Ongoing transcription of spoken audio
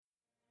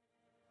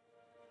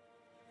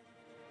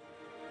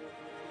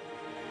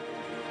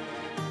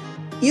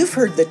You've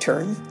heard the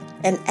term,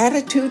 an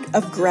attitude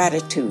of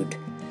gratitude.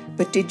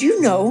 But did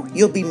you know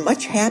you'll be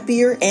much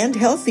happier and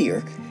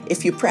healthier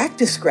if you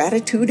practice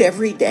gratitude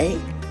every day?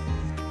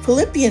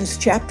 Philippians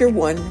chapter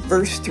 1,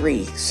 verse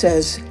 3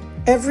 says,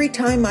 "Every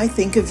time I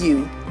think of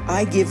you,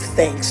 I give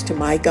thanks to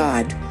my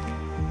God."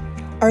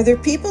 Are there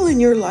people in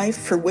your life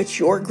for which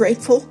you're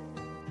grateful?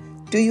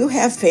 Do you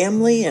have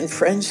family and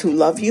friends who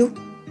love you?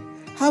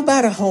 How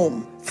about a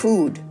home,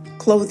 food,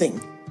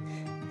 clothing?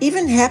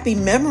 Even happy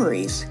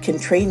memories can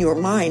train your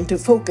mind to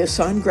focus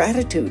on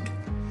gratitude.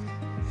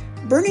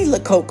 Bernie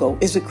LoCoco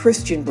is a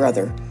Christian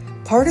brother,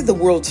 part of the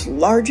world's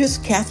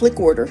largest Catholic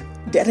order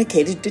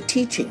dedicated to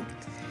teaching.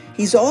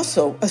 He's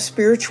also a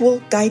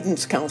spiritual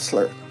guidance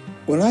counselor.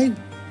 When I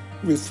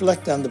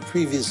reflect on the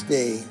previous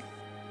day,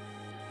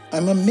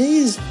 I'm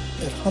amazed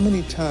at how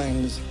many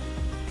times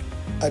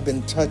I've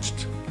been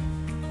touched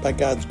by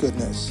God's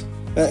goodness,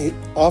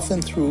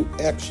 often through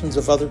actions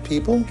of other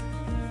people.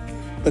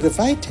 But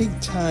if I take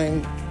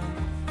time,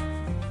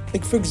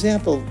 like for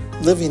example,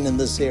 living in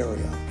this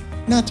area,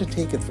 not to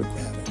take it for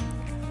granted,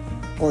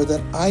 or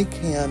that I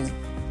can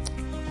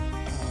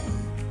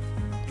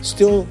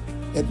still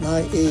at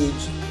my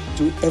age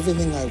do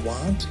everything I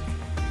want,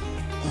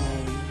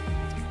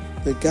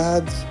 that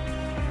God's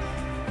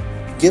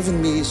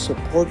given me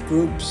support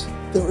groups.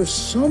 There are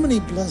so many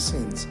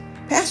blessings.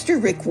 Pastor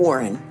Rick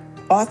Warren,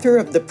 author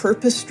of The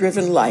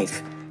Purpose-Driven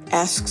Life,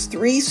 asks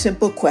 3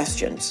 simple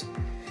questions.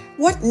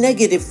 What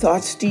negative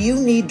thoughts do you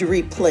need to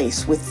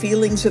replace with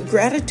feelings of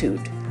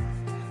gratitude?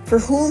 For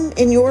whom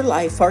in your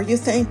life are you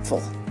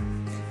thankful?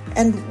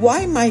 And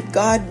why might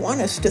God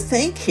want us to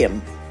thank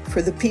Him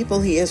for the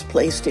people He has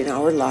placed in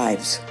our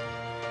lives?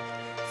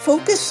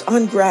 Focus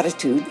on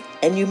gratitude,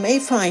 and you may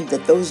find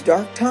that those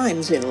dark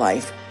times in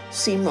life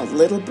seem a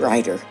little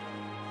brighter.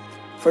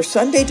 For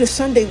Sunday to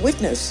Sunday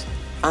Witness,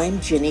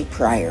 I'm Ginny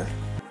Pryor.